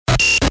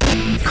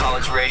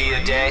College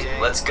Radio Day.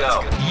 Let's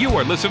go. You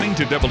are listening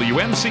to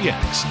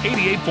WMCX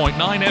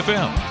 88.9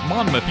 FM,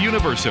 Monmouth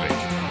University.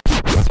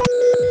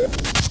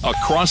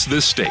 Across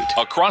this state,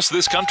 across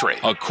this country,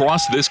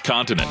 across this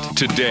continent,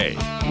 today,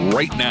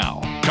 right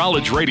now,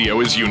 college radio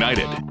is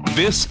united.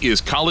 This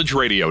is College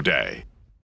Radio Day.